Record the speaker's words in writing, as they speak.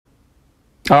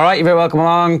All right, you're very welcome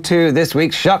along to this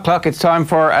week's Shot Clock. It's time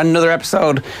for another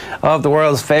episode of the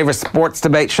world's favourite sports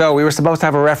debate show. We were supposed to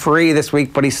have a referee this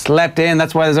week, but he slept in.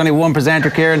 That's why there's only one presenter,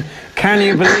 Kieran. Can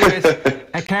you believe it?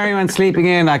 A Kerry man sleeping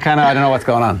in. I don't know what's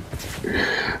going on.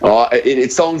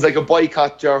 It sounds like a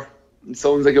boycott, Jar. It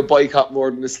sounds like a boycott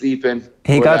more than a sleep in.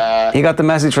 He got the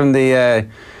message from the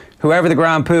whoever the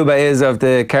Grand Poobah is of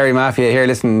the Kerry Mafia. Here,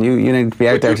 listen, you need to be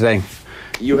out there today.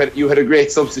 You had a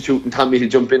great substitute in Tommy to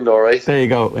jump in, though, right? There you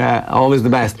go. Always the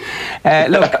best.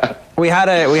 Look, we had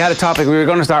a topic. We were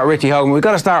going to start with Richie Hogan. We've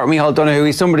got to start with Micheál Donoghue.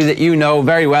 He's somebody that you know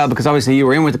very well because obviously you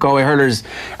were in with the Galway Hurlers.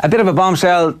 A bit of a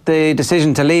bombshell, the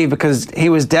decision to leave, because he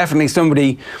was definitely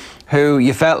somebody who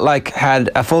you felt like had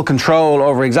a full control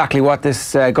over exactly what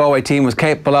this Galway team was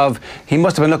capable of. He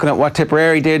must have been looking at what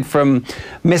Tipperary did from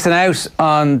missing out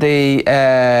on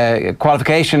the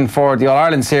qualification for the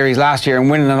All-Ireland series last year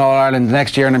and winning an All-Ireland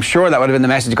next year, and I'm sure that would have been the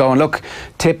message going, look,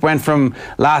 Tip went from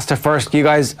last to first, you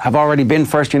guys have already been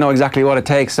first, you know exactly what it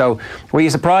takes. So were you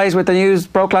surprised with the news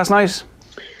broke last night?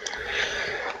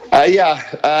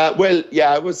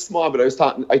 I was small, but I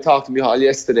talked to Micheál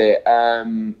yesterday.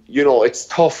 It's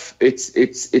tough. It's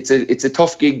a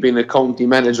tough gig being a county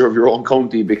manager of your own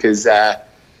county because there's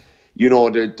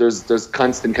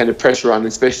constant kind of pressure on,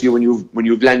 especially when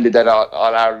you've landed at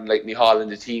All Ireland like Micheál and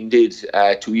the team did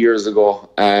 2 years ago.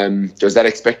 There's that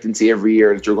expectancy every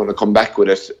year that you're going to come back with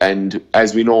it, and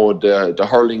as we know, the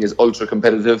hurling is ultra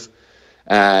competitive.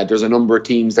 There's a number of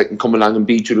teams that can come along and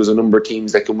beat you. There's a number of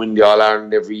teams that can win the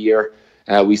All-Ireland every year.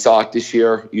 We saw it this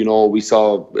year. We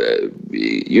saw, a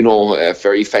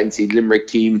very fancy Limerick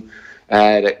team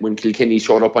that when Kilkenny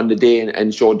showed up on the day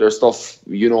and showed their stuff,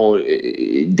 they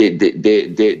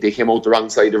came out the wrong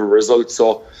side of a result.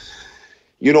 So,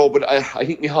 but I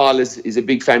think Micheál is a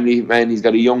big family man. He's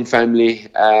got a young family.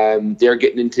 They're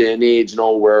getting into an age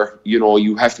now where,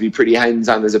 you have to be pretty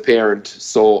hands-on as a parent.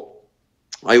 So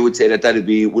I would say that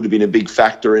would have been a big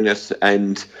factor in it,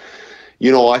 and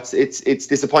it's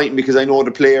disappointing because I know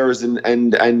the players and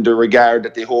the regard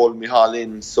that they hold Micheál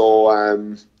in. So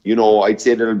I'd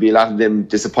say there'll be a lot of them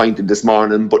disappointed this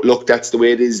morning. But look, that's the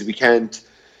way it is. We can't,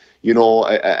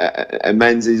 a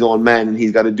man's his own man, and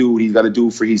he's got to do what he's got to do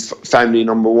for his family,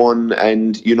 number one.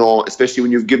 And especially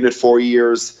when you've given it 4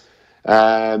 years.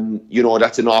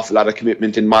 That's an awful lot of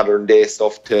commitment in modern day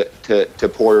stuff to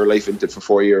pour your life into for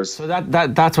 4 years. So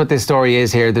that's what this story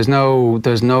is here. There's no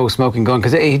smoking gun,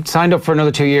 because he signed up for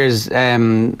another 2 years.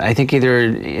 I think either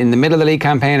in the middle of the league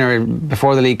campaign or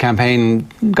before the league campaign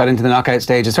got into the knockout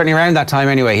stage. And certainly around that time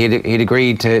anyway, he'd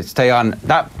agreed to stay on.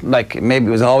 That maybe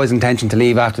it was always intention to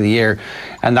leave after the year,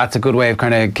 and that's a good way of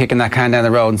kind of kicking that can down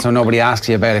the road, and so nobody asks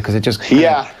you about it because it just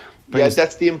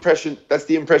that's the impression. That's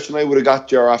the impression I would have got,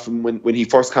 Jar, from when he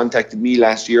first contacted me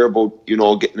last year about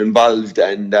getting involved,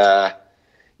 and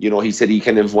he said he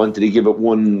kind of wanted to give it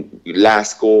one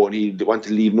last go, and he wanted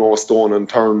to leave no stone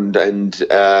unturned, and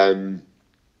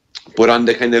but on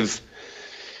the kind of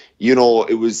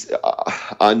it was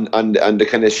on the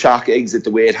kind of shock exit,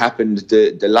 the way it happened,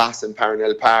 the loss in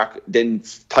Parnell Park, then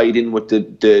tied in with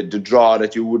the draw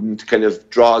that you wouldn't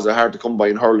draws are hard to come by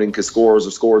in hurling because scores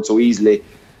are scored so easily.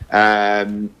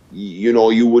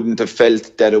 You wouldn't have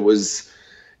felt that it was,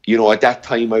 at that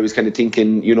time I was kind of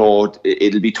thinking, it'll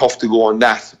be tough to go on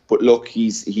that. But look,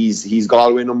 he's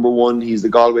Galway number one. He's the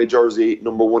Galway jersey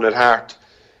number one at heart.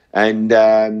 And,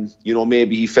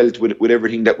 maybe he felt with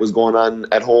everything that was going on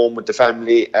at home with the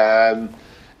family. And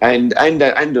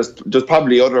there's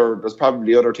probably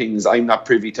other things I'm not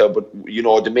privy to. But,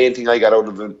 the main thing I got out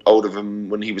of him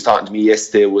when he was talking to me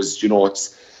yesterday was,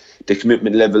 it's the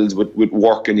commitment levels with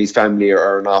work and his family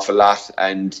are an awful lot,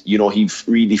 and he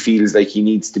really feels like he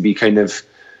needs to be kind of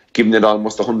giving it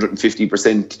almost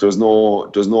 150%. There's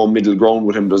no middle ground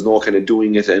with him. There's no kind of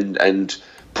doing it and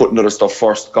putting other stuff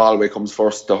first. Galway comes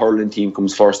first, the hurling team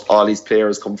comes first, all his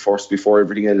players come first before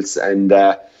everything else. And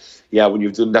when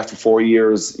you've done that for 4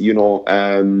 years, it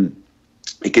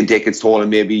can take its toll.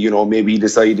 And maybe he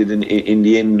decided in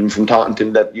the end, and from talking to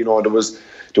him, that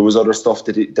there was other stuff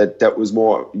that was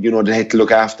more, that had to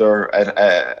look after,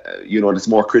 that's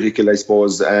more critical, I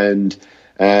suppose. And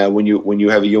when you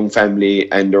have a young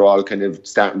family and they're all kind of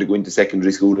starting to go into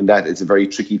secondary school and that, it's a very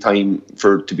tricky time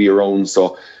to be around.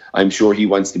 So I'm sure he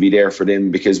wants to be there for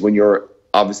them, because when you're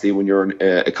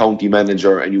a county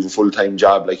manager and you have a full-time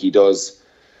job like he does,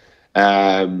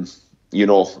 a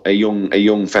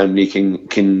young family can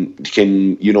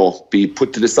be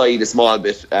put to the side a small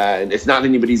bit, and it's not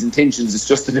anybody's intentions. It's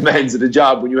just the demands of the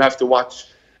job when you have to watch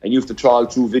and you have to trawl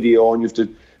through video and you have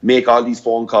to make all these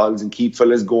phone calls and keep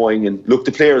fellas going. And look,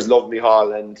 the players love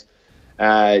Micheál, and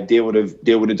they would have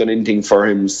done anything for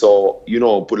him. So,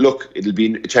 but look, it'll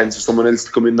be a chance for someone else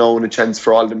to come in now, and a chance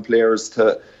for all them players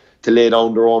to lay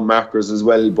down their own markers as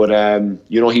well. But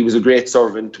he was a great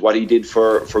servant. What he did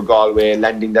for Galway,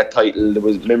 landing that title, there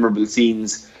was memorable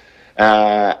scenes,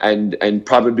 and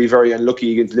probably very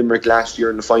unlucky against Limerick last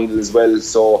year in the final as well.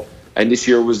 So, and this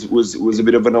year was a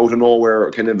bit of an out of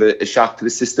nowhere kind of a shock to the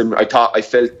system. I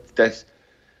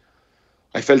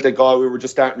felt that Galway were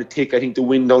just starting to tick. I think the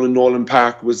win down in Nolan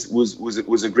Park was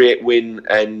a great win,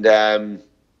 and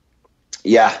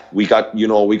we got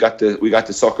the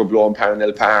sucker blow in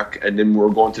Parnell Park, and then we were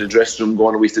going to the dressing room,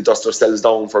 going, we have to dust ourselves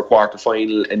down for a quarter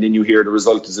final, and then you hear the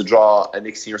result is a draw, and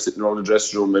next thing you're sitting around the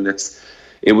dressing room, and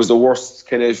it was the worst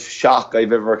kind of shock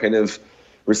I've ever kind of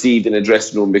received in a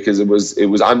dressing room, because it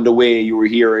was on the way. You were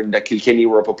hearing that Kilkenny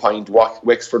were up a point,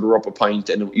 Wexford were up a point,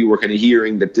 and you were kind of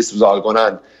hearing that this was all going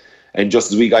on. And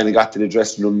just as we kind of got to the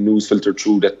dressing room, news filtered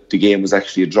through that the game was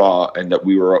actually a draw, and that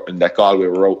that Galway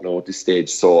were out now at this stage.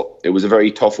 So it was a very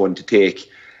tough one to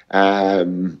take, I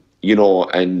was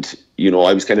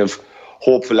kind of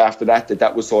hopeful after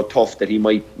that was so tough that he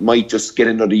might just get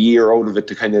another year out of it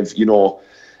to kind of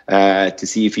to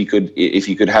see if he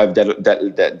could have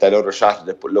that other shot at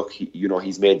it. But look,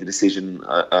 he's made the decision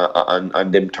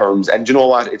on them terms, and you know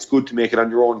what? It's good to make it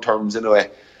on your own terms anyway.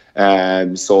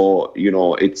 So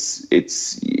it's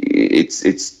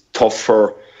tough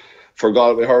for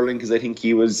Galway hurling, because I think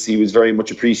he was very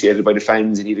much appreciated by the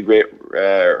fans, and he had a great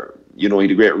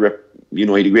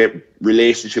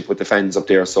relationship with the fans up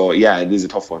there. So yeah, it is a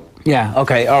tough one. Yeah.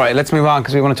 Okay. All right. Let's move on,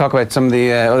 because we want to talk about some of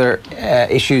the other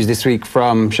issues this week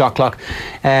from Shot Clock.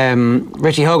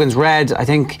 Richie Hogan's red. I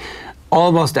think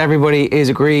almost everybody is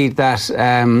agreed that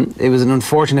it was an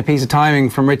unfortunate piece of timing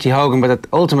from Richie Hogan, but that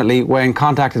ultimately, when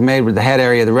contact is made with the head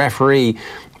area, the referee,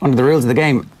 under the rules of the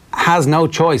game, has no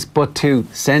choice but to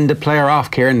send a player off.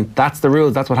 Kieran, that's the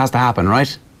rules. That's what has to happen,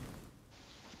 right?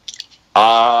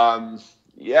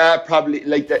 Yeah, probably.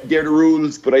 Like that, they're the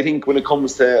rules. But I think when it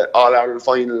comes to All-Ireland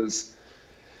finals,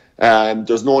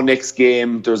 there's no next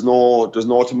game. There's no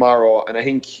tomorrow. And I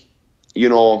think,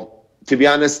 to be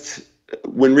honest,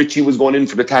 when Richie was going in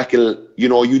for the tackle,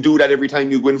 you do that every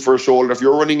time you go in for a shoulder. If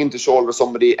you're running into shoulder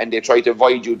somebody and they try to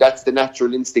avoid you, that's the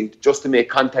natural instinct, just to make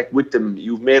contact with them.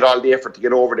 You've made all the effort to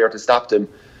get over there to stop them.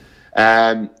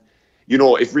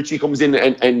 If Richie comes in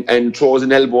and throws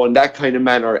an elbow in that kind of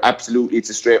manner, absolutely, it's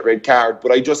a straight red card.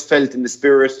 But I just felt, in the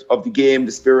spirit of the game,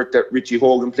 the spirit that Richie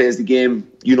Hogan plays the game,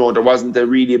 there wasn't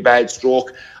really a bad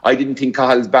stroke. I didn't think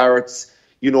Cahill Barrett's,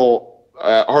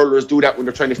 hurlers do that when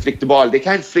they're trying to flick the ball. They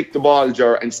can't flick the ball,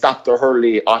 Ger, and stop their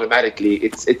hurley automatically.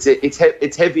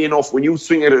 It's heavy enough when you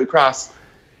swing it across.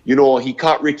 He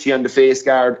caught Richie on the face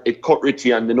guard. It cut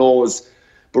Richie on the nose.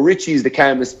 But Richie's the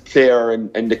calmest player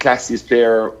and the classiest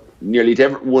player, nearly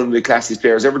one of the classiest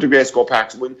players ever to grace Go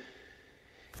Parks. When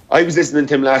I was listening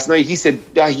to him last night, he said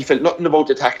he felt nothing about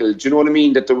the tackle. Do you know what I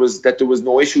mean? That there was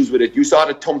no issues with it. You saw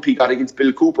the thump he got against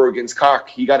Bill Cooper against Cork.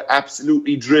 He got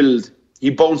absolutely drilled. He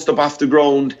bounced up off the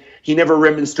ground. He never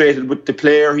remonstrated with the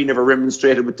player. He never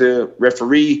remonstrated with the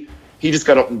referee. He just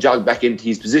got up and jogged back into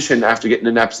his position after getting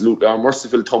an absolute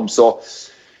merciful thump. So,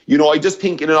 I just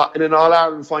think in an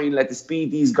All-Ireland final, at the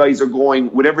speed these guys are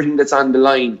going, with everything that's on the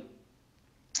line,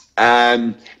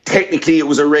 technically it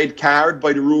was a red card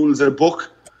by the rules of the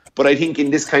book. But I think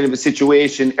in this kind of a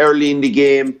situation, early in the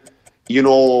game,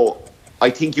 I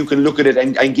think you can look at it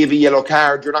and give a yellow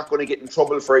card. You're not going to get in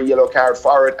trouble for a yellow card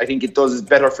for it. I think it does is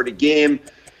better for the game.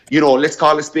 Let's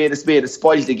call a spade a spade. It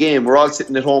spoiled the game. We're all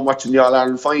sitting at home watching the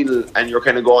All-Ireland final, and you're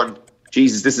kind of going,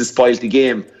 Jesus, this has spoiled the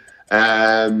game.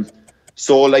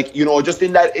 So, just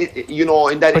in that,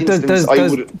 instance, I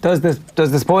would. Does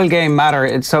the spoil game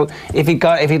matter? So if he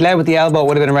led with the elbow, it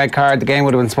would have been a red card. The game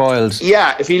would have been spoiled.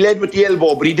 Yeah, if he led with the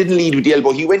elbow, but he didn't lead with the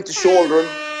elbow. He went to shoulder him.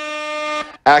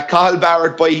 Cahill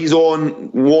Barrett, by his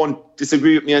own, won't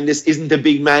disagree with me on this, isn't a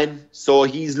big man, so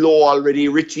he's low already.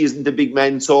 Richie isn't a big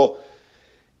man, so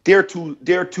they're two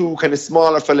kind of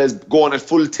smaller fellas going at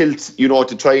full tilt,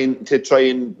 to try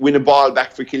and win a ball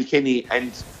back for Kilkenny.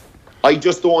 And I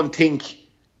just don't think.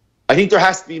 I think there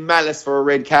has to be malice for a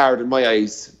red card in my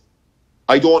eyes.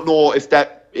 I don't know if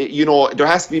that. There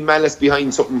has to be malice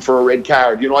behind something for a red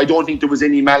card. I don't think there was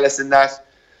any malice in that.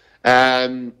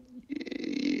 I've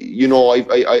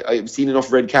seen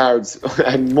enough red cards,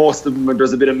 and most of them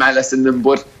there's a bit of malice in them,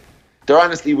 but there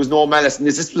honestly was no malice in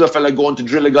this. This was a fella going to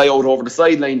drill a guy out over the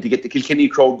sideline to get the Kilkenny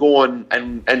crowd going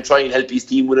and try and help his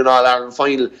team win an All-Ireland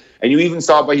final. And you even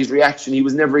saw by his reaction, he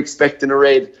was never expecting a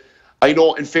red. I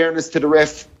know, in fairness to the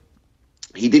ref,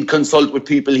 he did consult with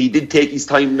people. He did take his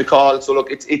time in the call. So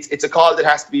look, it's a call that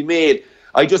has to be made.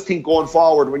 I just think going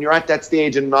forward, when you're at that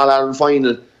stage in an All-Ireland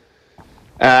final,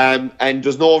 and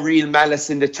there's no real malice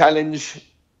in the challenge,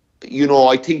 you know,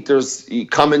 I think there's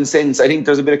common sense. I think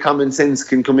there's a bit of common sense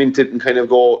can come into it and kind of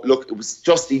go, look, it was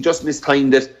just, he just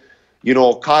mistimed it. You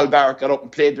know, Carl Barrett got up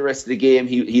and played the rest of the game.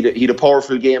 He had a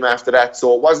powerful game after that.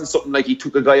 So it wasn't something like he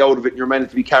took a guy out of it and you're meant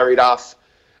to be carried off.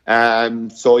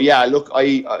 So yeah, look,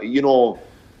 I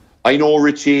know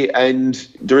Richie, and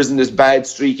there isn't this bad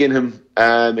streak in him,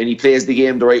 and he plays the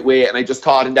game the right way. And I just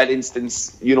thought in that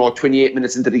instance, you know, 28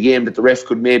 minutes into the game, that the ref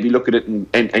could maybe look at it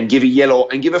and give a yellow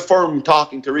and give a firm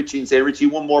talking to Richie and say, Richie,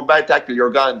 one more bad tackle,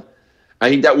 you're gone. I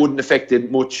think that wouldn't affect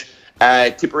it much.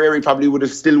 Tipperary probably would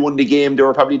have still won the game. They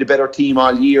were probably the better team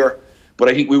all year, but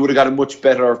I think we would have got a much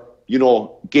better, you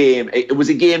know, game. It was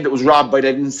a game that was robbed by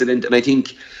that incident, and I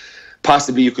think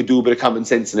possibly you could do a bit of common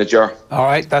sense in it, Ger. All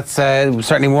right, that's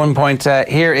certainly one point.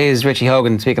 Here is Richie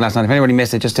Hogan speaking last night. If anybody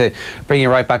missed it, just to bring you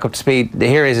right back up to speed,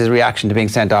 here is his reaction to being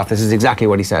sent off. This is exactly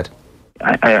what he said.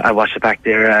 I watched it back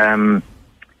there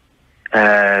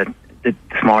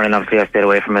this morning. Obviously I stayed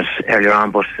away from it earlier on,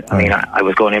 but I mean, I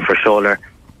was going in for a shoulder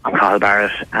on Carl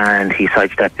Barrett, and he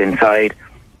sidestepped inside,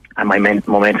 and my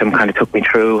momentum kind of took me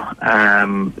through.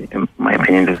 In my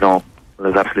opinion, there's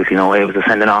absolutely no way it was a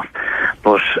sending off,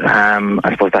 but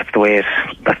I suppose that's the way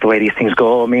these things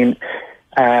go. I mean,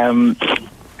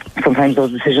 sometimes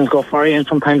those decisions go for you, and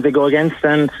sometimes they go against.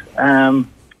 And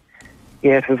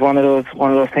yeah, it was one of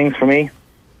those things for me.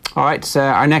 All right, so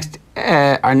our next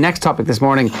topic this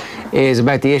morning is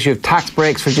about the issue of tax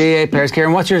breaks for GAA players.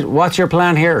 Kieran, what's your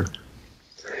plan here?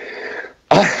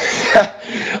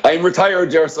 I'm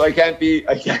retired, Ger, so I can't be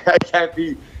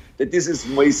that this is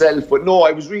myself. But no,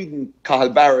 I was reading Carl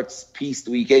Barrett's piece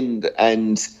the weekend,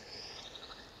 and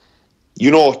you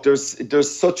know,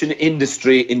 there's such an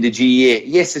industry in the GAA.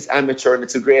 Yes, it's amateur and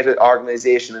it's a great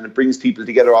organisation and it brings people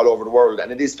together all over the world,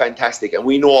 and it is fantastic, and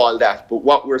we know all that. But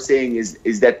what we're saying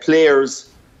is that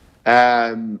players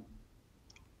of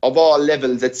all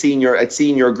levels at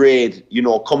senior grade, you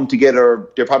know, come together.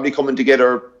 They're probably coming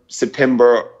together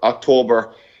September,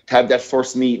 October, to have that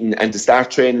first meeting and to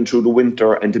start training through the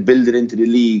winter and to build it into the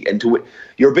league. And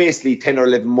you're basically 10 or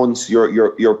 11 months,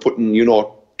 you're putting, you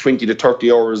know, 20 to 30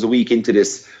 hours a week into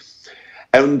this.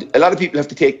 And a lot of people have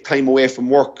to take time away from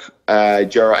work,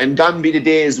 Ger. And gone be the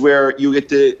days where you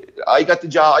I got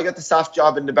the soft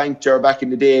job in the bank, Ger, back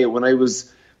in the day when I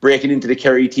was breaking into the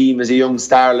Kerry team as a young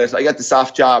starlet. I got the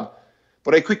soft job,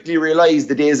 but I quickly realised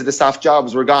the days of the soft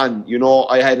jobs were gone. You know,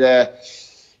 I had a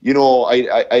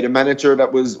manager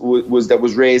that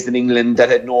was raised in England that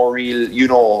had no real, there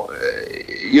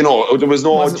was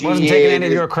no wasn't taking any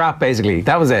of your crap, basically.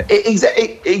 That was it.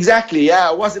 Exactly,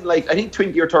 yeah. It wasn't like, I think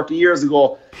 20 or 30 years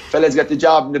ago, fellas got the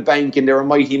job in the bank and they were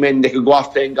mighty men. They could go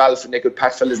off playing golf and they could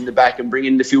pat fellas in the back and bring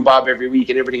in the few bob every week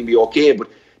and everything be okay. But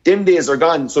them days are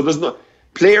gone. So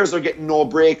players are getting no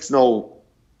breaks now.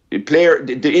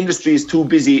 The industry is too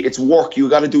busy. It's work. You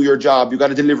got to do your job. You got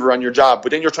to deliver on your job.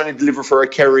 But then you're trying to deliver for a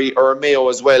Kerry or a Mayo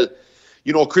as well.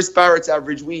 You know, Chris Barrett's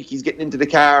average week, he's getting into the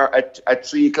car at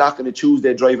 3 o'clock on a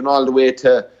Tuesday, driving all the way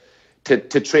to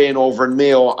train over in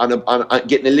Mayo, on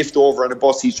getting a lift over on a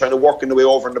bus. He's trying to work on the way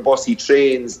over on the bus. He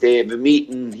trains. They have a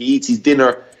meeting. He eats his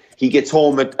dinner. He gets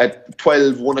home at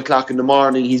 12, 1 o'clock in the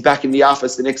morning. He's back in the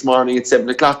office the next morning at 7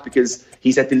 o'clock because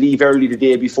he's had to leave early the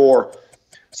day before.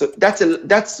 So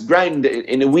that's grand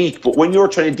in a week, but when you're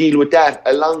trying to deal with that,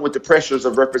 along with the pressures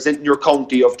of representing your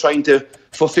county, of trying to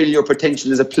fulfil your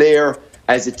potential as a player,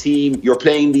 as a team, you're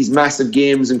playing these massive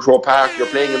games in Croke Park, you're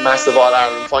playing in massive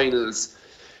All-Ireland finals.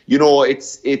 You know,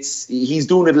 he's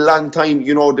doing it a long time.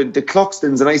 You know, the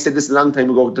Cluxtons, and I said this a long time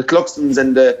ago, the Cluxtons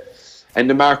and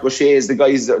the Mark O'Shea's, the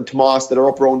guys, Tomas, that are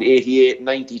up around 88,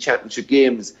 90 championship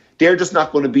games, they're just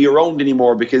not going to be around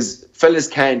anymore because fellas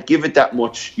can't give it that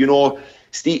much, you know.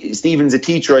 Stephen's a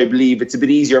teacher, I believe. It's a bit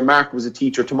easier. Mark was a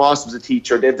teacher. Tomas was a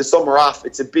teacher. They have the summer off.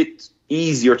 It's a bit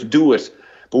easier to do it.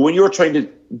 But when you're trying to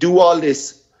do all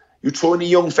this, you're throwing a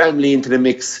young family into the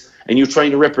mix and you're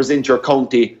trying to represent your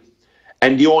county,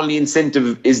 and the only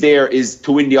incentive is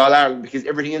to win the All-Ireland because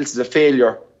everything else is a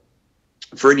failure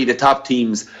for any of the top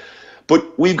teams.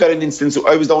 But we've got an instance.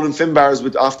 I was down in Finbars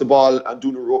with Off the Ball and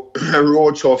doing a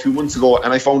road show a few months ago,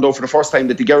 and I found out for the first time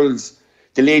that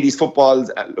the ladies footballers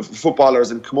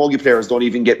and camogie players don't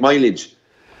even get mileage.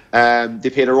 They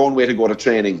pay their own way to go to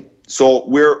training. So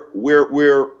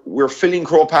we're filling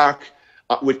Croke Park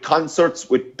with concerts,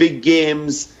 with big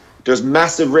games. There's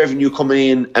massive revenue coming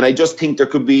in, and I just think there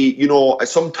could be, you know,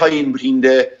 some tie-in between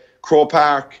the Croke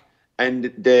Park and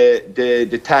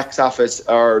the tax office,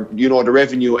 or, you know, the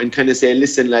revenue, and kind of say,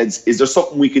 listen, lads, is there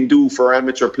something we can do for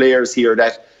amateur players here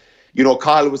that you know,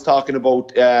 Carl was talking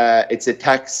about it's a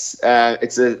tax,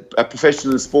 it's a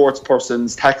professional sports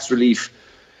person's tax relief.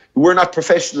 We're not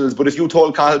professionals, but if you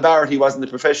told Carl Barrett he wasn't a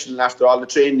professional after all the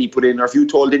training he put in, or if you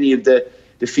told any of the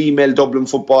female Dublin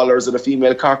footballers or the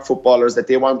female Cork footballers that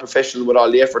they weren't professional with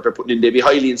all the effort they're putting in, they'd be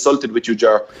highly insulted with you,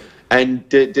 Ger. And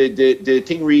the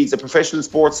thing reads, a professional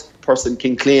sports person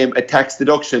can claim a tax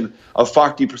deduction of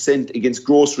 40% against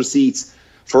gross receipts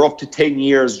for up to 10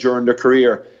 years during their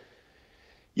career.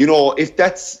 You know, if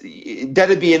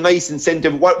that'd be a nice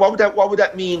incentive. What would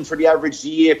that mean for the average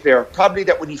GA player? Probably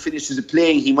that when he finishes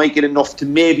playing, he might get enough to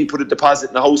maybe put a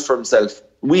deposit in a house for himself.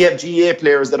 We have GA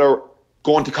players that are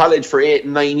going to college for 8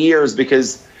 and 9 years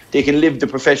because they can live the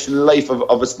professional life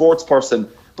of a sports person.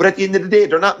 But at the end of the day,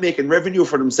 they're not making revenue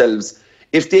for themselves.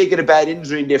 If they get a bad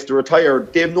injury and they have to retire,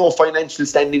 they have no financial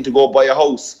standing to go buy a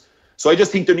house. So I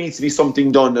just think there needs to be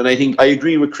something done. And I think I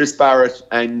agree with Chris Barrett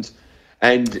and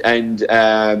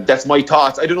that's my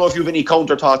thoughts. I don't know if you have any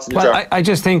counter thoughts. Well, I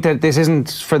just think that this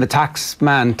isn't for the tax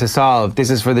man to solve.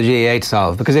 This is for the GAA to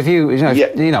solve. Because if you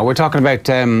know, we're talking about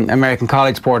American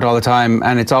college sport all the time,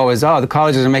 and it's always, the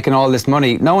colleges are making all this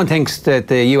money. No one thinks that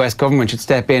the US government should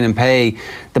step in and pay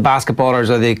the basketballers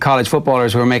or the college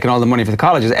footballers who are making all the money for the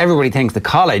colleges. Everybody thinks the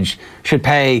college should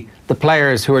pay the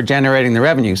players who are generating the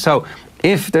revenue. So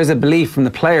if there's a belief from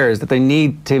the players that they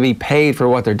need to be paid for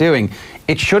what they're doing,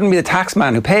 it shouldn't be the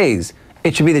taxman who pays.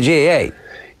 It should be the GAA.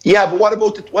 Yeah, but what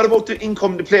about the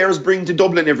income the players bring to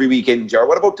Dublin every weekend, Jar?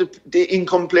 What about the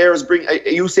income players bring? Are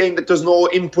you saying that there's no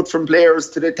input from players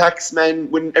to the taxman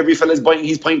when every fella's buying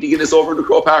his pint of Guinness over the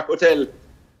Crow Park Hotel?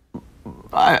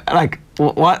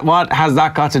 What has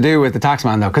that got to do with the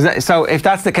taxman though? Because so if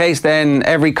that's the case, then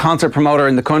every concert promoter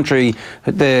in the country,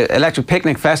 the Electric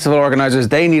Picnic Festival organisers,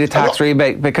 they need a tax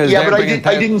rebate because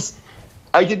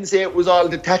I didn't say it was all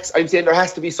the tax. I'm saying there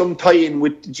has to be some tie-in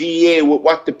with the GAA, with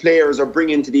what the players are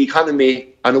bringing to the economy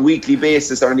on a weekly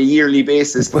basis or on a yearly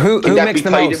basis. Who makes the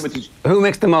most? Who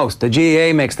makes the most? The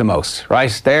GAA makes the most,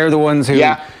 right? They're the ones who...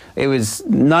 Yeah. It was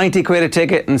 90 quid a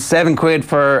ticket and 7 quid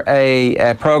for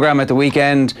a programme at the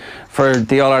weekend for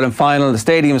the All-Ireland final. The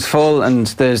stadium's full and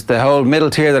there's the whole middle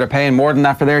tier that are paying more than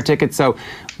that for their tickets. So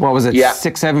what was it,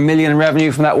 6-7 million in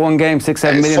revenue from that one game?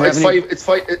 6-7 million revenue? It's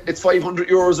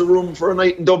 €500 a room for a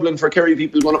night in Dublin for Kerry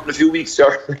people going up in a few weeks,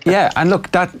 sir. Yeah, and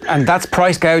look, that's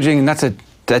price gouging, and that's a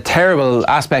terrible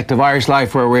aspect of Irish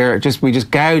life where we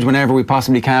just gouge whenever we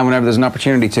possibly can, whenever there's an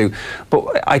opportunity to.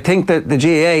 But I think that the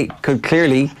GAA could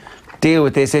clearly deal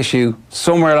with this issue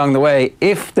somewhere along the way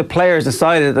if the players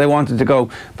decided that they wanted to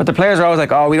go. But the players are always like,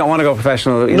 we don't want to go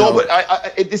professional.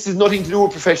 But this is nothing to do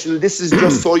with professional. This is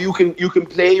just so you can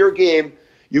play your game,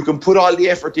 you can put all the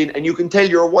effort in, and you can tell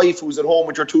your wife who's at home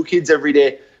with your 2 kids every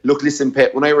day, look, listen,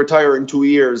 Pet, when I retire in 2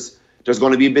 years, there's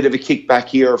going to be a bit of a kickback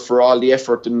here for all the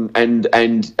effort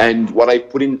and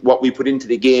what we put into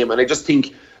the game. And I just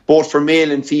think both for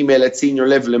male and female at senior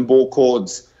level in both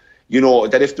codes, you know,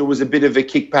 that if there was a bit of a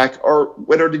kickback, or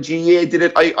whether the GAA did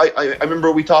it, I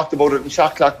remember we talked about it in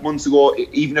Shot Clock months ago,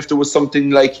 even if there was something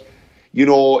like, you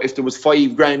know, if there was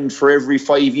 $5,000 for every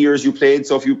 5 years you played.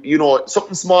 So if you know,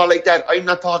 something small like that, I'm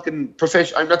not talking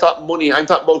profession, I'm not talking money, I'm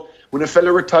talking about when a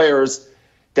fella retires,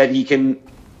 that he can,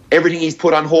 everything he's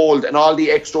put on hold and all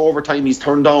the extra overtime he's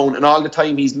turned down and all the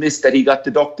time he's missed that he got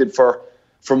deducted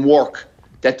from work,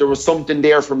 that there was something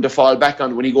there for him to fall back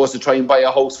on when he goes to try and buy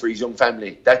a house for his young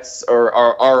family. That's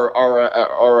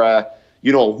or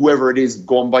you know, whoever it is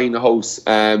going buying a house.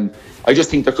 I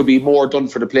just think there could be more done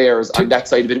for the players on that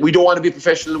side of it. We don't want to be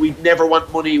professional. We never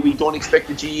want money. We don't expect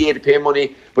the GAA to pay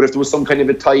money. But if there was some kind of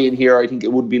a tie in here, I think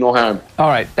it would be no harm. All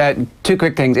right, 2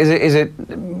 quick things. Is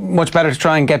it much better to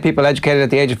try and get people educated at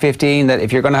the age of 15 that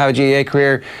if you're going to have a GAA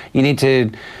career,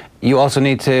 you also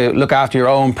need to look after your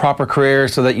own proper career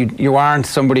so that you aren't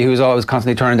somebody who's always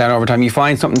constantly turning down overtime. You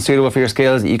find something suitable for your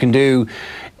skills that you can do,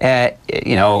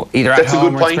 you know, either at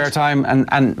home or in spare time,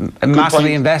 and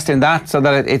massively invest in that so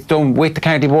that it's done with the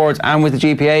county boards and with the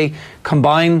GPA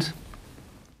combined.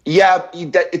 Yeah,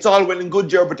 it's all well and good,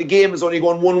 Ger, but the game is only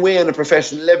going one way on a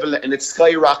professional level, and it's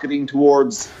skyrocketing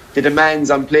towards the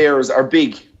demands on players are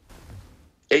big.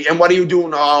 And what are you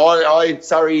doing?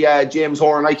 Sorry, James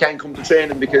Horan, I can't come to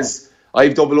training because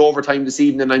I've double overtime this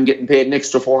evening and I'm getting paid an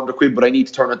extra 400 quid, but I need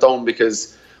to turn it down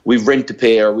because we've rent to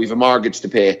pay or we've a mortgage to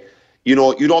pay. You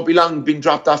know, you don't belong being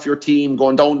dropped off your team,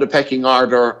 going down the pecking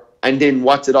order, and then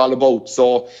what's it all about?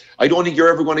 So I don't think you're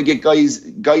ever going to get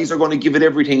guys are going to give it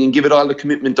everything and give it all the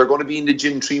commitment. They're going to be in the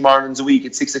gym 3 mornings a week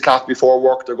at 6 o'clock before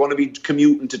work. They're going to be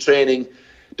commuting to training.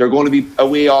 They're going to be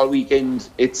away all weekend.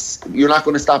 You're not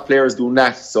going to stop players doing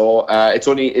that. So that's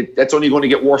only going to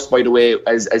get worse, by the way,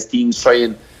 as teams try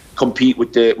and compete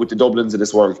with the Dublins of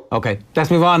this world. Okay, let's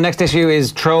move on. Next issue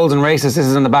is trolls and racists. This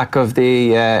is on the back of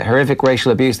the horrific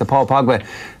racial abuse that Paul Pogba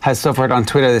has suffered on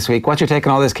Twitter this week. What's your take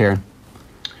on all this, Kieran?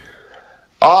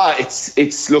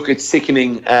 It's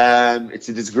sickening. It's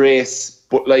a disgrace.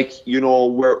 But like, you know,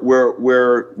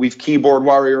 we've keyboard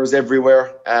warriors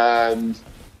everywhere.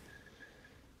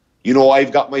 You know,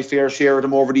 I've got my fair share of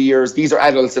them over the years. These are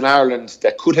adults in Ireland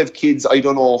that could have kids, I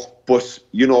don't know. But,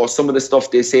 you know, some of the stuff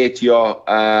they say to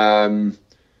you,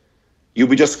 you'll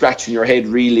be just scratching your head,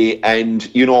 really.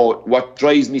 And, you know, what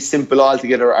drives me simple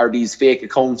altogether are these fake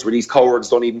accounts where these cowards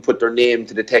don't even put their name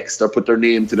to the text or put their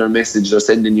name to their message they're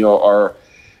sending you, or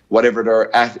whatever they're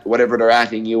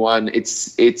atting you on.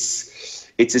 It's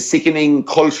a sickening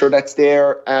culture that's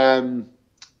there.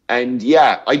 And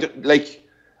yeah, I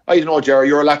don't know, Jerry,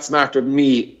 you're a lot smarter than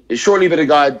me. Surely, by the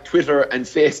God, Twitter and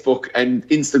Facebook and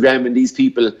Instagram and these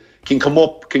people can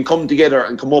come together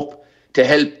and come up to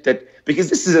help that, because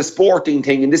this is a sporting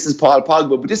thing and this is Paul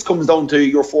Pogba, but this comes down to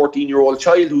your 14-year-old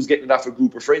child who's getting it off a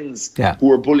group of friends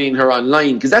who are bullying her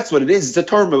online, because that's what it is.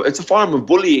 It's a form of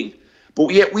bullying.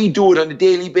 But yet we do it on a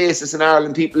daily basis in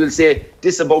Ireland. People will say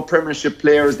this about Premiership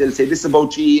players, they'll say this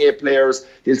about GAA players,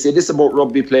 they'll say this about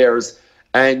rugby players,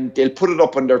 and they'll put it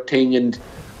up on their thing and,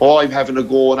 oh, I'm having a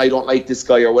go and I don't like this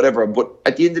guy or whatever. But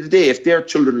at the end of the day, if their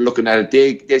children are looking at it,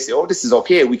 they say, oh, this is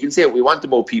okay. We can say what we want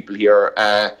about people here.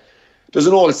 There's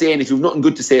an old saying, if you've nothing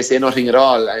good to say nothing at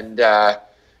all. And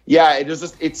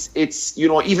it's you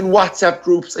know, even WhatsApp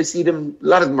groups, I see them, a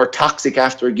lot of them are toxic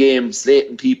after a game,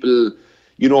 slating people.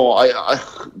 You know,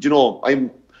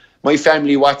 my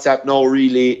family WhatsApp now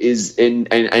really is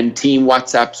and team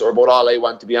WhatsApps are about all I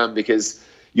want to be on, because,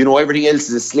 you know, everything else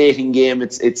is a slating game.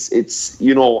 It's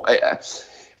you know,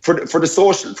 for the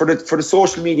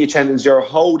social media channels,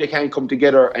 how they can come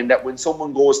together, and that when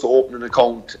someone goes to open an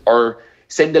account or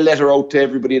send a letter out to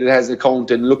everybody that has an account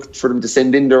and look for them to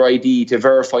send in their ID to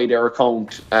verify their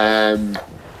account.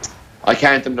 I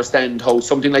can't understand how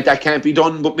something like that can't be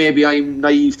done, but maybe I'm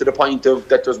naive to the point of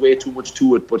that there's way too much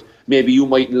to it. But maybe you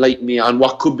might enlighten me on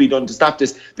what could be done to stop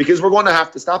this, because we're going to have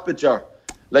to stop it, Jar.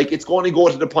 Like, it's going to go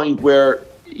to the point where,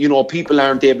 you know, people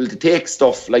aren't able to take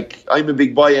stuff. Like, I'm a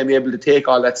big boy, I'm able to take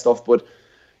all that stuff, but,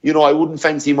 you know, I wouldn't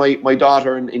fancy my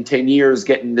daughter in 10 years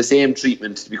getting the same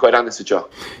treatment, to be quite honest with you.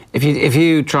 If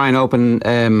you try and open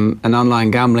an online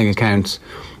gambling account,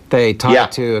 they tie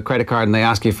it to a credit card and they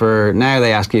ask you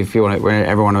if you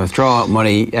ever want to withdraw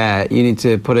money, you need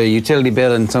to put a utility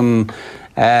bill and some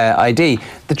ID.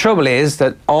 The trouble is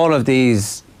that all of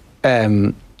these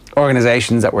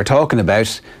organisations that we're talking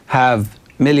about have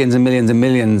millions and millions and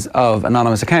millions of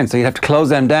anonymous accounts. So you have to close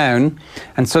them down,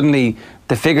 and suddenly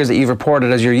the figures that you've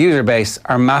reported as your user base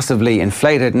are massively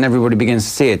inflated and everybody begins to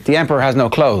see it. The emperor has no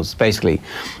clothes, basically.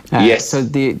 Yes. So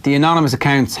the anonymous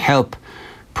accounts help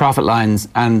profit lines,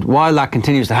 and while that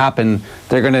continues to happen,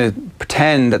 they're going to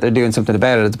pretend that they're doing something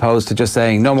about it, as opposed to just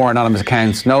saying no more anonymous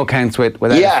accounts, no accounts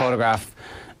without a photograph,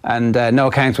 and no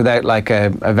accounts without like a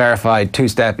verified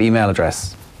two-step email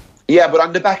address. Yeah, but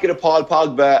on the back of the Paul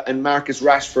Pogba and Marcus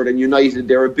Rashford and United,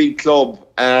 they're a big club.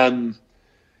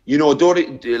 You know,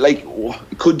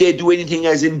 could they do anything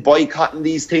as in boycotting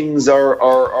these things,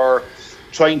 or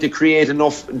trying to create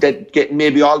enough that get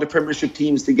maybe all the Premiership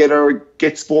teams together,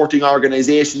 get sporting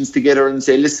organisations together and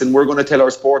say, listen, we're going to tell our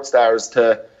sports stars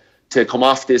to come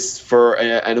off this for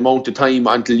an amount of time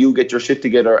until you get your shit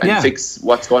together and fix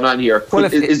what's going on here. Well,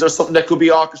 is there something that could be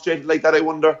orchestrated like that, I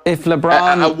wonder? If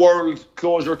LeBron... A world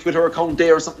closure Twitter account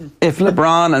day or something? If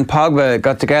LeBron and Pogba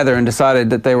got together and decided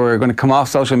that they were going to come off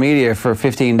social media for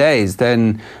 15 days,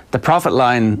 then the profit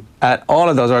line at all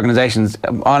of those organisations,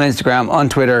 on Instagram, on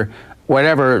Twitter,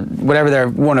 whatever their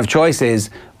one of choice is,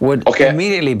 would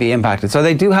immediately be impacted. So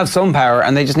they do have some power,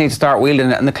 and they just need to start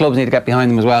wielding it, and the clubs need to get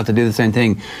behind them as well to do the same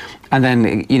thing. And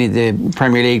then you need the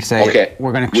Premier League to say,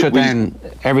 we're going to shut down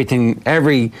everything,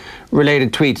 every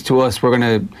related tweet to us, we're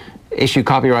going to issue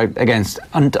copyright against,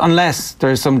 unless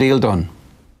there's some deal done.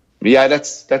 Yeah, that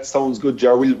sounds good,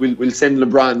 Jar. We'll send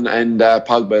LeBron and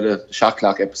Pogba the Shot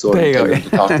Clock episode and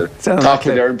tell them to talk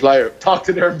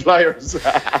to their employers.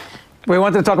 We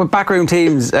wanted to talk about backroom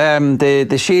teams,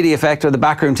 the Sheedy effect or the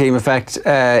backroom team effect.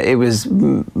 It was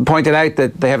pointed out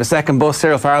that they have a second bus.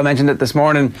 Cyril Farrell mentioned it this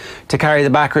morning, to carry the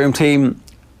backroom team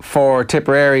for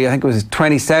Tipperary. I think it was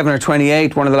 27 or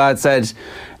 28. One of the lads said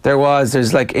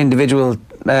there's like individual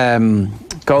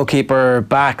goalkeeper,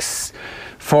 backs,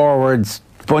 forwards,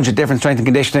 bunch of different strength and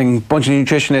conditioning, bunch of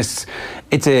nutritionists.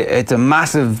 It's a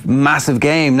massive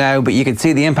game now, but you can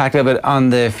see the impact of it on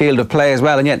the field of play as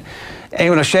well. And yet,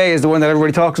 Eamon O'Shea is the one that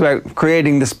everybody talks about,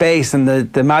 creating the space and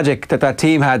the magic that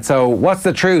team had. So what's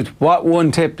the truth? What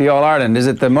won Tip the All-Ireland? Is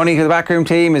it the money to the backroom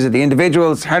team? Is it the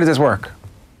individuals? How does this work?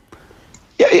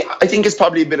 Yeah, I think it's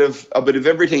probably a bit of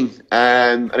everything.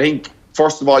 I think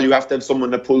first of all you have to have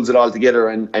someone that pulls it all together,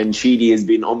 and Sheedy has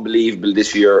been unbelievable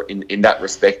this year in that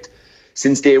respect.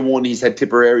 Since day one, he's had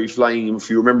Tipperary flying. If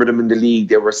you remember them in the league,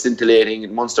 they were scintillating.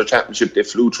 In Munster Championship, they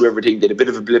flew through everything. They had a bit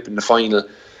of a blip in the final,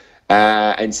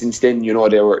 and since then, you know,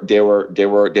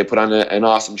 they put on an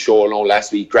awesome show.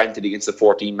 Last week, granted against the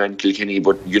 14-man Kilkenny,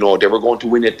 but you know they were going to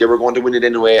win it. They were going to win it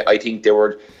anyway. I think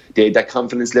they had that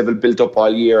confidence level built up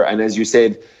all year, and as you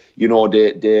said, you know,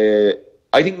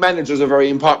 I think managers are very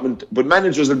important, but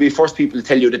managers will be the first people to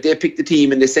tell you that they pick the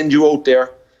team and they send you out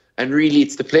there. And really,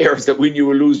 it's the players that win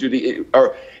you or lose you.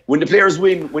 Or when the players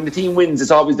win, when the team wins, it's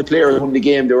always the players who win the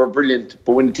game. They were brilliant.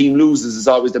 But when the team loses, it's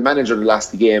always the manager that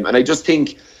lost the game. And I just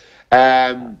think,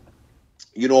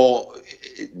 you know,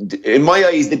 in my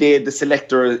eyes, the day the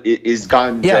selector is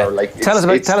gone. Yeah, like, tell us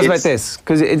about this,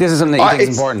 because this is something that you think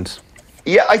is important.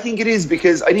 Yeah, I think it is,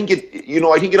 because I think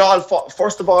it all.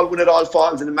 First of all, when it all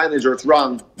falls in the manager, it's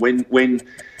wrong.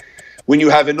 When you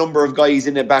have a number of guys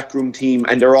in a backroom team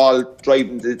and they're all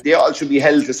driving, they all should be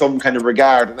held to some kind of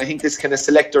regard. And I think this kind of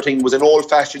selector thing was an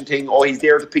old-fashioned thing. Oh, he's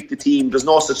there to pick the team. There's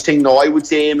no such thing now. I would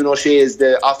say Eamon O'Shea is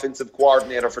the offensive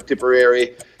coordinator for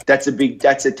Tipperary. That's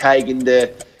a tag in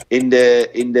the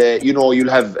you know, you'll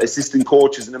have assistant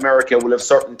coaches in America will have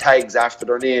certain tags after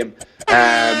their name.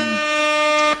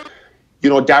 You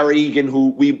know, Dara Egan, who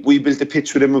we built a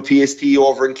pitch with him at PST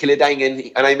over in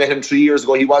Killidangan, and I met him 3 years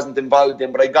ago. He wasn't involved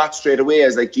then, but I got straight away. I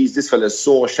was like, geez, this fella's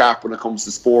so sharp when it comes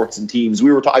to sports and teams.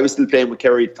 I was still playing with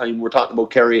Kerry at the time. We were talking about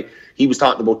Kerry. He was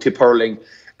talking about tip hurling.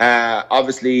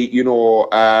 Obviously, you know,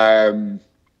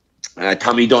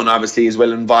 Tommy Dunn obviously is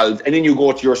well involved. And then you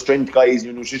go to your strength guys,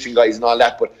 your nutrition guys and all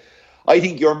that. But I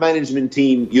think your management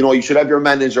team, you know, you should have your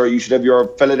manager, you should have your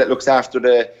fella that looks after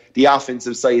the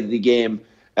offensive side of the game.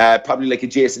 Probably like a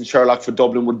Jason Sherlock for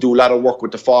Dublin would do a lot of work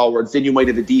with the forwards. Then you might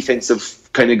have a defensive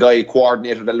kind of guy,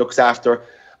 coordinator that looks after,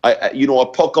 you know, a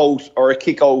puck out or a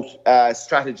kick out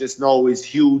strategist now is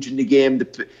huge in the game.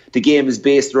 The game is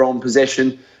based around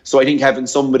possession. So I think having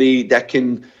somebody that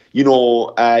can, you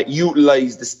know,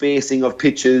 utilise the spacing of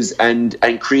pitches and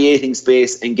creating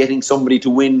space and getting somebody to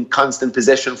win constant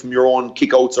possession from your own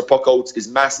kick outs or puck outs is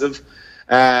massive.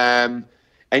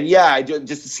 And yeah,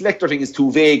 just the selector thing is too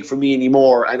vague for me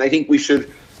anymore. And I think we should,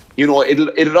 you know,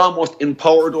 it'll almost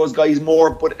empower those guys more.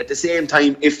 But at the same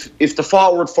time, if the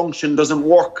forward function doesn't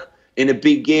work in a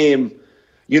big game,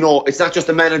 you know, it's not just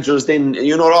the managers. Then,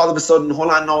 you know, all of a sudden,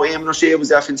 hold on now, Eamon O'Shea was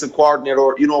the offensive coordinator.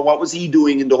 Or, you know, what was he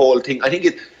doing in the whole thing? I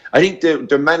think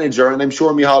the manager, and I'm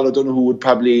sure Micheál Donoghue would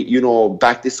probably, you know,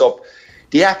 back this up.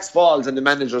 The axe falls on the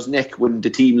manager's neck when the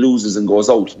team loses and goes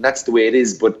out. And that's the way it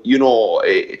is. But, you know,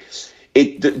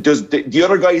 the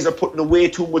other guys are putting way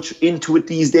too much into it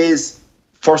these days.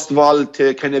 First of all,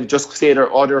 to kind of just say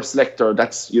they're other selector,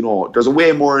 that's, you know, there's a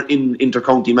way more in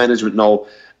inter-county management now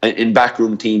in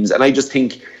backroom teams. And I just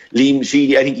think Liam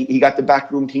Sheedy, I think he got the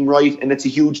backroom team right, and it's a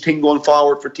huge thing going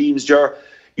forward for teams, Ger.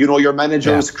 You know, your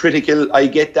manager is critical, I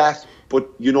get that, but,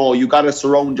 you know, you got to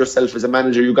surround yourself as a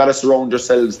manager, you got to surround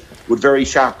yourselves with very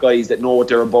sharp guys that know what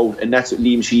they're about, and that's what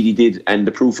Liam Sheedy did, and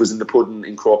the proof was in the pudding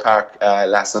in Croke Park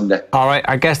last Sunday. All right,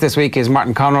 our guest this week is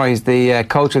Martin Conroy. He's the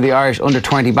coach of the Irish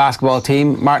under-20 basketball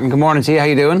team. Martin, good morning to you. How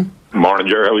you doing? Morning,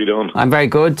 Ger. How are you doing? I'm very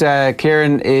good.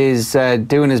 Kieran is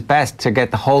doing his best to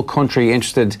get the whole country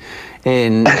interested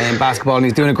in basketball, and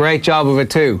he's doing a great job of it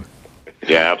too.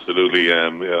 Yeah, absolutely. I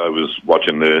was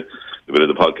watching a bit of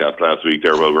the podcast last week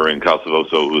there while we were in Kosovo,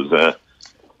 so it was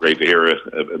great to hear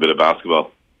a bit of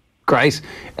basketball. Great.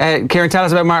 Kieran, tell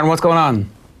us about Martin. What's going on?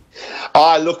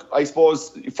 Look, I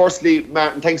suppose, firstly,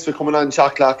 Martin, thanks for coming on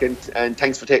Shot Clock and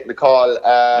thanks for taking the call.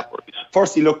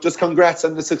 Firstly, look, just congrats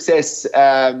on the success,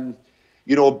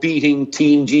 you know, beating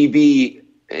Team GB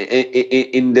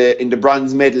in the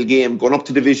bronze medal game, going up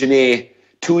to Division A.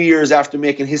 2 years after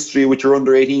making history with your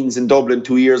under-18s in Dublin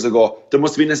 2 years ago. There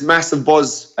must have been this massive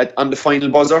buzz on the final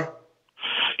buzzer.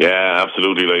 Yeah,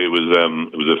 absolutely. Like, it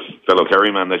was a fellow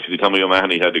Kerry man, actually, Tommy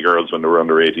O'Mahony, had the girls when they were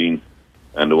under-18.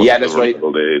 And yeah, that's right.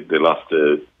 They lost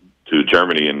to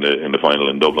Germany in the final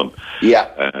in Dublin. Yeah.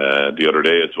 The other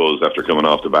day, I suppose, after coming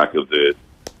off the back of the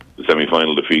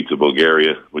semi-final defeat to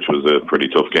Bulgaria, which was a pretty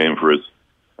tough game for us,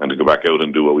 and to go back out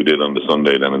and do what we did on the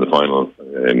Sunday, then in the final,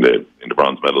 in the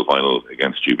bronze medal final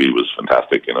against GB was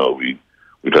fantastic. You know,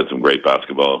 we've had some great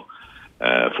basketball.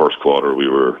 First quarter, we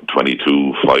were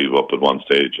 22-5 up at one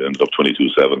stage, ended up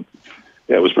 22-7.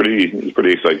 Yeah, it was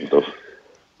pretty exciting stuff.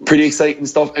 Pretty exciting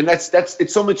stuff, and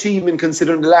it's some achievement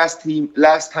considering the last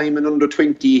time an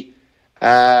under-20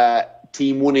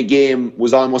 team won a game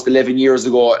was almost 11 years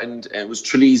ago, and it was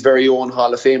Tralee's very own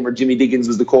Hall of Famer Jimmy Diggins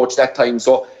was the coach that time.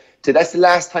 So that's the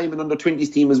last time an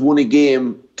under-20s team has won a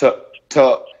game to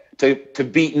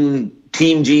beating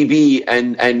Team GB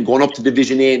and going up to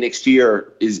Division A next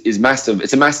year is massive.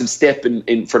 It's a massive step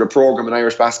in for the programme in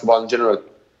Irish basketball in general.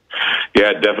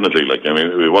 Yeah, definitely. Like, I mean,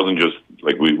 it wasn't just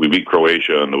like we beat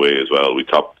Croatia on the way as well. We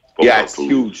topped both it's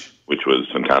huge, which was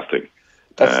fantastic.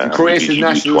 That's Croatia's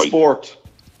national sport.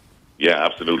 Yeah,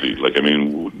 absolutely. Like, I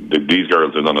mean, these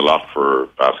girls have done a lot for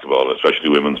basketball, especially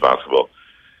women's basketball.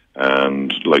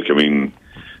 And like, I mean,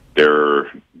 they're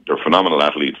phenomenal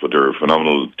athletes, but they're a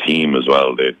phenomenal team as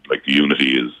well. The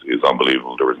unity is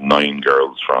unbelievable. There was 9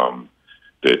 girls from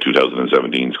the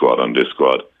 2017 squad on this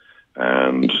squad.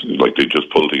 And like, they just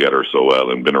pulled together so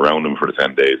well, and been around them for the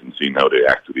 10 days and seeing how they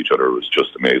act with each other was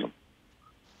just amazing.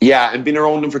 Yeah, and been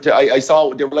around them for I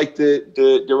saw they were like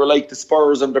the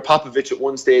Spurs under Popovich at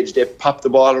one stage. They popped the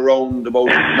ball around about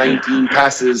 19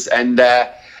 passes and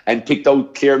picked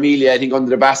out Claire Mealy, I think,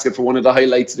 under the basket for one of the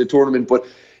highlights of the tournament. But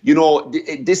you know,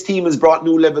 this team has brought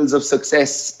new levels of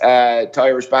success to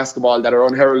Irish basketball that are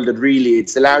unheralded. Really,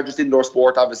 it's the largest indoor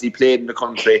sport obviously played in the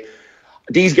country.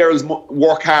 These girls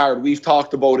work hard. We've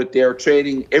talked about it. They're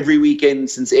training every weekend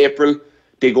since April.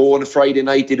 They go on a Friday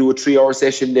night, they do a 3-hour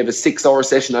session. They have a 6-hour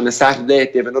session on a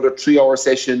Saturday. They have another 3-hour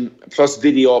session plus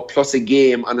video plus a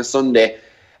game on a Sunday.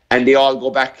 And they all go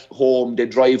back home. They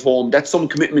drive home. That's some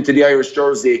commitment to the Irish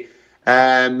jersey.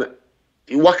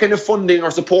 What kind of funding or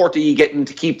support are you getting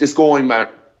to keep this going,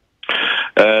 Matt?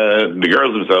 The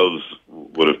girls themselves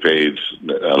would have paid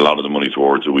a lot of the money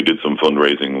towards it. We did some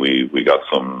fundraising. We got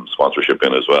some sponsorship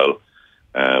in as well.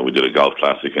 We did a golf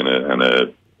classic and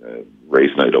a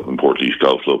race night up in Portlaoise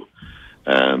Golf Club,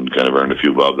 and kind of earned a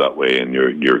few bob that way. And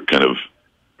you're kind of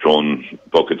throwing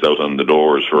buckets out on the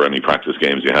doors for any practice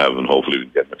games you have, and hopefully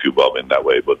getting a few bob in that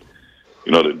way. But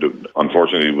you know,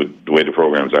 unfortunately, with the way the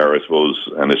programs are, I suppose,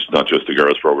 and it's not just the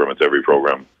girls' program; it's every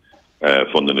program.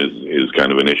 Funding is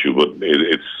kind of an issue, but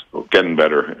it's getting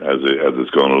better as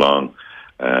it's going along.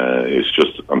 It's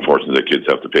just unfortunate that kids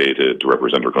have to pay to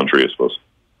represent their country, I suppose.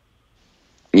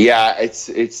 Yeah, it's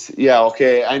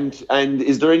okay. And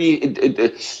is there any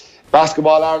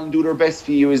Basketball Ireland do their best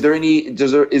for you? Is there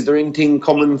anything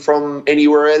coming from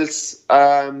anywhere else,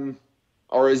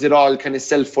 or is it all kind of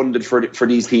self-funded for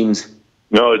these teams?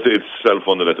 No, it's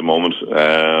self-funded at the moment.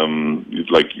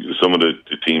 Like some of the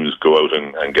teams go out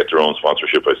and get their own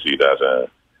sponsorship. I see that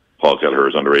Paul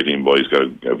Kelleher's under-18 boys got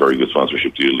a very good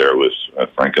sponsorship deal there with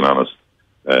Frank and Honest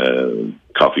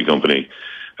Coffee Company.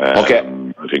 Okay.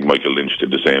 I think Michael Lynch did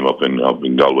the same up in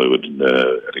Galway with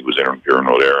I think it was Aaron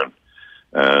O'Leary.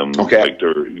 Okay. Like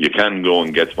you can go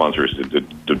and get sponsors.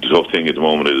 The tough thing at the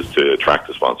moment is to attract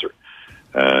a sponsor.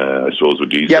 I suppose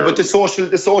with these. Yeah, but the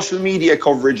social media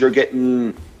coverage you're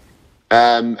getting,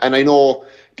 and I know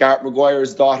Gareth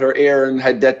Maguire's daughter Erin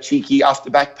had that cheeky off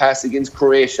the back pass against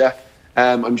Croatia.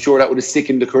 I'm sure that would have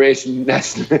sickened the Croatian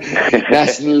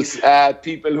nationals,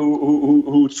 people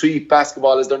who treat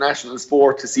basketball as their national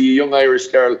sport, to see a young Irish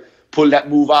girl pull that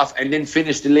move off and then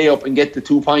finish the layup and get the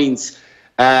 2 points.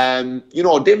 You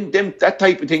know, that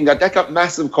type of thing that got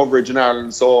massive coverage in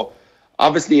Ireland. So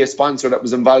obviously a sponsor that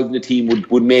was involved in the team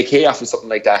would make hay after something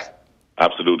like that.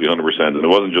 Absolutely, 100%. And it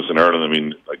wasn't just in Ireland. I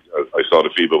mean, like I saw the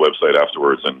FIBA website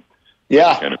afterwards, and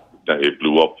yeah, it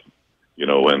blew up. You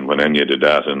know, when Enya did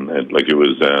that, and like it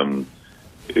was,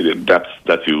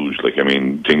 that's huge. Like, I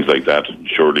mean, things like that.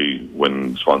 Surely,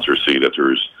 when sponsors see that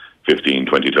there's 15,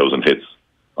 20,000 hits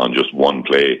on just one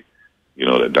play, you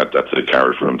know, that's a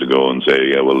carrot for them to go and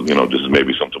say, yeah, well, you know, this is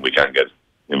maybe something we can get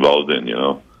involved in. You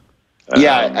know.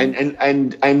 Yeah,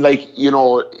 and like, you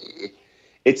know,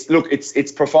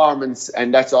 it's performance,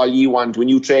 and that's all you want. When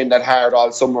you train that hard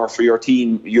all summer for your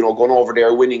team, you know, going over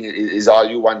there winning is all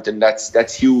you want, and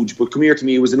that's huge. But come here to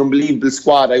me, it was an unbelievable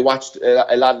squad. I watched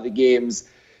a lot of the games.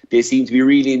 They seem to be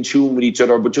really in tune with each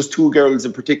other, but just 2 girls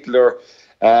in particular,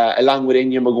 along with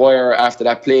Enya Maguire after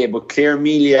that play. But Claire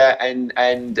Mealia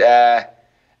and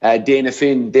Dana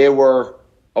Finn, they were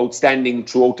outstanding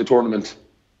throughout the tournament.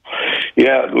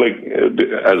 Yeah, like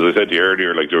as I said to you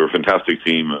earlier, like they were a fantastic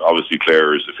team. Obviously,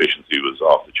 Claire's efficiency was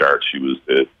off the charts. She was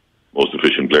the most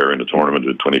efficient player in the tournament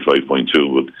at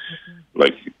 25.2. But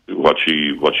like what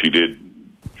she did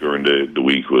during the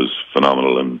week was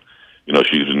phenomenal, and you know,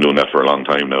 she's been doing that for a long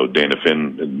time now. Dana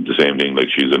Finn, the same thing. Like,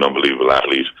 she's an unbelievable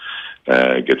athlete.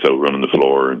 Gets out running the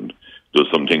floor and does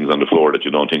some things on the floor that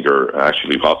you don't think are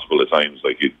actually possible at times.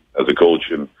 Like, as a coach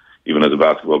and even as a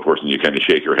basketball person, you kind of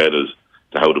shake your head as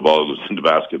to how the ball goes in the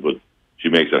basket, but she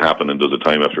makes it happen and does it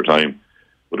time after time.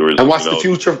 But there is, and what's the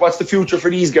future? What's the future for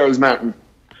these girls, Martin?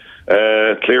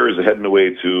 Claire is heading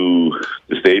away to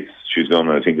the States. She's going,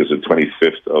 I think it's the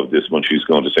 25th of this month. She's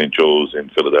going to St. Joe's in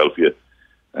Philadelphia.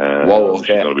 Wow,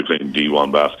 okay. She's going to be playing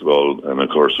D1 basketball, and of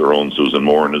course her own Susan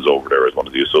Moran is over there as one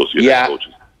of the associate head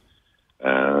coaches.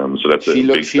 So that's a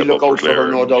big step up for Claire. For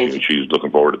her, no doubt. She's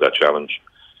looking forward to that challenge.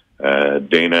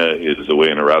 Dana is away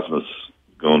in Erasmus,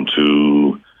 going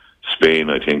to Spain,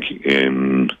 I think,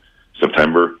 in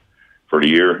September for the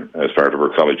year as part of her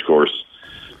college course.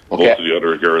 Okay. Most of the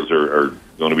other girls are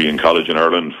going to be in college in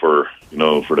Ireland for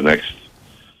the next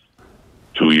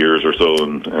 2 years or so,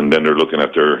 and then they're looking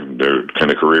at their kind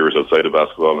of careers outside of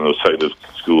basketball and outside of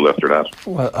school after that.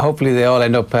 Well, hopefully they all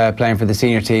end up playing for the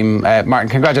senior team. Martin,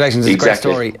 congratulations, it's a great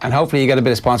story, and hopefully you get a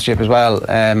bit of sponsorship as well.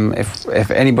 If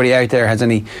anybody out there has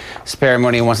any spare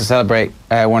money and wants to celebrate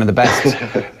one of the best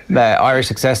Irish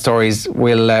success stories,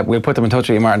 we'll put them in touch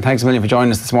with you, Martin. Thanks a million for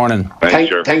joining us this morning.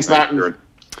 Thanks, Martin.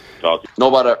 No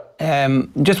bother.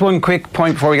 Just one quick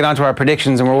point before we get on to our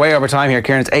predictions, and we're way over time here,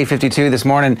 Kieran. It's 8:52 this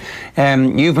morning.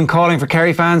 You've been calling for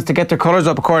Kerry fans to get their colours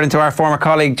up, according to our former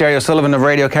colleague Jerry O'Sullivan of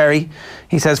Radio Kerry.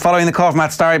 He says, following the call from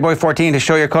 @StarryBoy14 to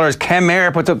show your colours, Ken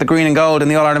Mayer puts up the green and gold in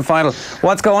the All-Ireland final.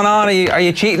 What's going on? Are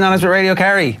you cheating on us with Radio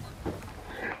Kerry?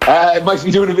 I might be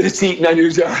doing a bit of cheating on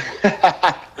you, Jerry.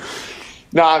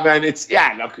 No, man,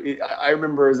 look, I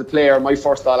remember as a player, my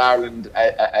first All-Ireland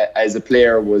as a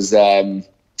player was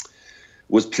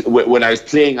when I was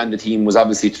playing on the team was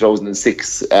obviously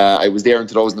 2006. I was there in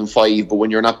 2005, but when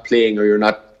you're not playing or you're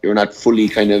not fully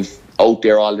kind of out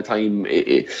there all the time,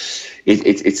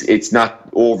 it's not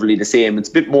overly the same. It's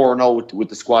a bit more now with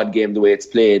the squad game, the way it's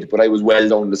played, but I was well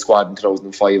down the squad in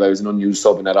 2005. I was an unused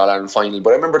sub in that All-Ireland final.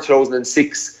 But I remember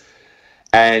 2006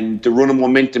 and the run of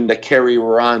momentum that Kerry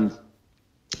were on.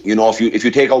 You know, if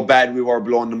you take how bad we were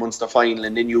blowing the Munster final,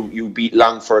 and then you beat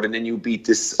Longford, and then you beat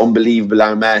this unbelievable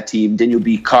Armagh team, then you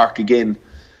beat Cork again,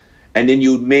 and then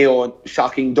you Mayo,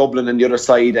 shocking Dublin on the other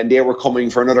side, and they were coming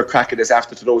for another crack at this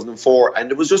after 2004, and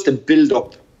it was just a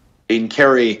build-up in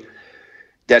Kerry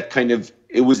that kind of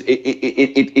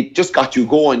it just got you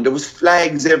going. There was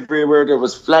flags everywhere. There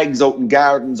was flags out in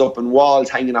gardens, up in walls,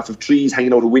 hanging off of trees,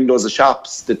 hanging out of windows of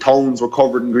shops. The towns were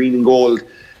covered in green and gold.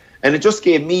 And it just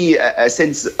gave me a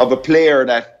sense of a player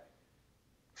that,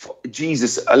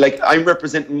 Jesus, like, I'm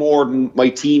representing more than my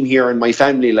team here and my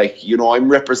family. Like, you know, I'm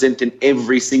representing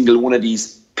every single one of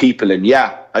these people. And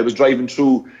yeah, I was driving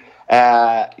through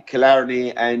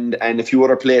Killarney and a few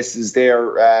other places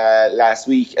there last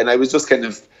week. And I was just kind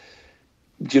of,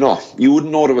 you know, you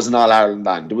wouldn't know there was an All-Ireland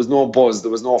band. There was no buzz. There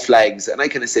was no flags. And I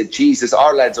kind of said, Jesus,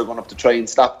 our lads are going up to try and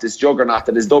stop this juggernaut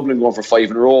that is Dublin going for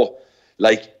 5 in a row.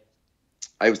 Like,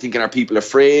 I was thinking, are people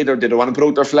afraid, or did they want to put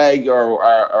out their flag,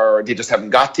 or they just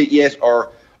haven't got it yet,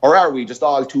 or are we just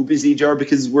all too busy, Ger,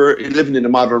 because we're living in a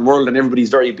modern world and everybody's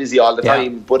very busy all the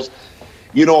time. But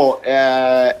you know,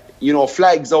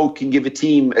 flags out can give a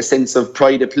team a sense of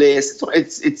pride of place. So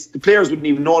it's the players wouldn't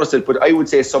even notice it, but I would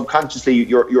say subconsciously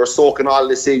you're soaking all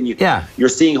this in. You're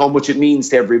seeing how much it means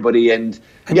to everybody, and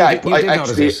I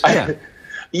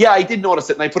did notice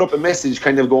it, and I put up a message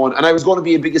kind of going, and I was going to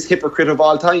be the biggest hypocrite of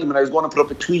all time, and I was going to put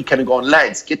up a tweet kind of going,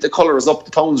 lads, get the colours up,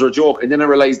 the towns are a joke. And then I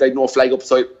realised I'd no flag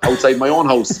outside my own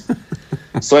house.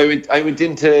 So I went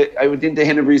into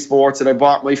Hennebury Sports, and I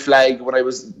bought my flag when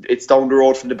it's down the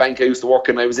road from the bank I used to work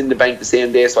in. I was in the bank the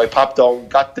same day, so I popped down,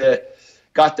 got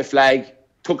the flag,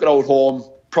 took it out home,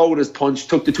 proud as punch,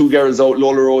 took the 2 girls out,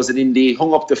 Lola Rose and Indy,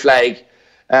 hung up the flag,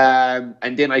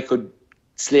 and then I could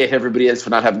slate everybody else for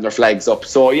not having their flags up.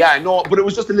 So but it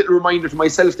was just a little reminder to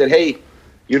myself that, hey,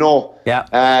 you know,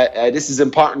 this is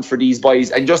important for these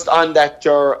boys. And just on that,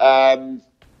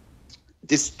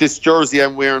 this jersey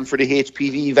I'm wearing for the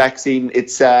HPV vaccine,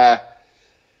 it's Laura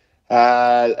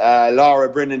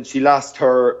Brennan. She lost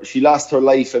her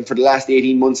life, and for the last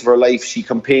 18 months of her life she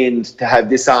campaigned to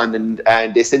have this on,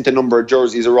 and they sent a number of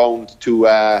jerseys around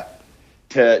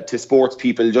to sports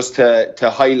people just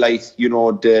to highlight, you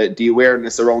know, the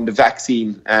awareness around the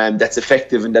vaccine that's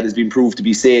effective and that has been proved to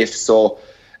be safe. So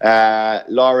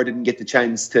Laura didn't get the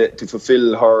chance to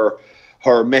fulfill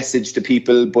her message to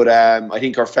people, but I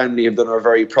think her family have done her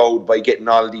very proud by getting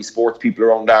all of these sports people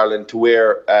around Ireland to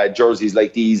wear jerseys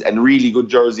like these, and really good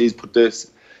jerseys, put the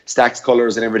Stacks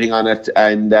colours and everything on it,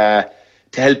 and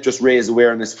to help just raise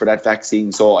awareness for that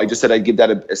vaccine. So I just said I'd give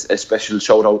that a special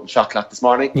shout out in Shot Clock this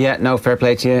morning. Yeah, no, fair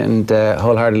play to you, and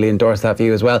wholeheartedly endorse that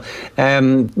view as well.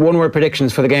 One word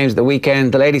predictions for the games at the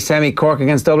weekend. The ladies semi, Cork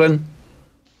against Dublin.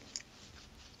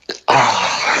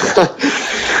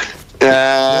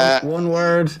 One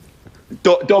word.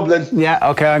 Dublin. Yeah,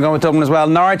 okay, I'm going with Dublin as well.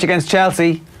 Norwich against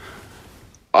Chelsea.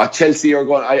 Chelsea are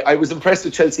going. I was impressed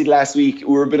with Chelsea last week. We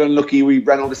were a bit unlucky. We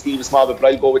ran out of steam a small bit, but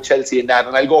I'll go with Chelsea in that,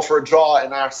 and I'll go for a draw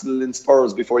in Arsenal and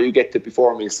Spurs before you get to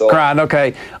before me. So grand,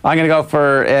 okay. I'm going to go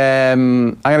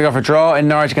for draw in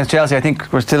Norwich against Chelsea. I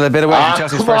think we're still a bit away from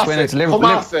Chelsea's first win. It's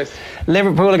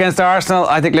Liverpool against Arsenal.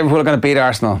 I think Liverpool are going to beat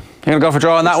Arsenal. You're going to go for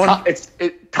draw on that one? It's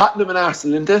Tottenham and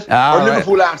Arsenal, isn't it? Or right.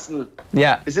 Liverpool Arsenal.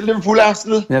 Yeah. Is it Liverpool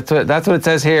Arsenal? That's what it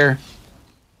says here.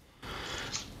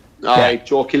 All right,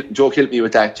 Joe killed me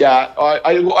with that. Yeah,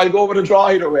 I'll go with a draw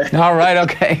either way. All right,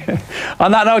 okay.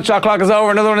 On that note, shot clock is over.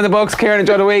 Another one in the books. Kieran,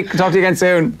 enjoy the week. Talk to you again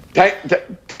soon.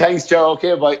 Thanks, Joe.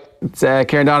 Okay, bye. It's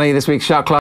Kieran Donaghy, this week's shot clock.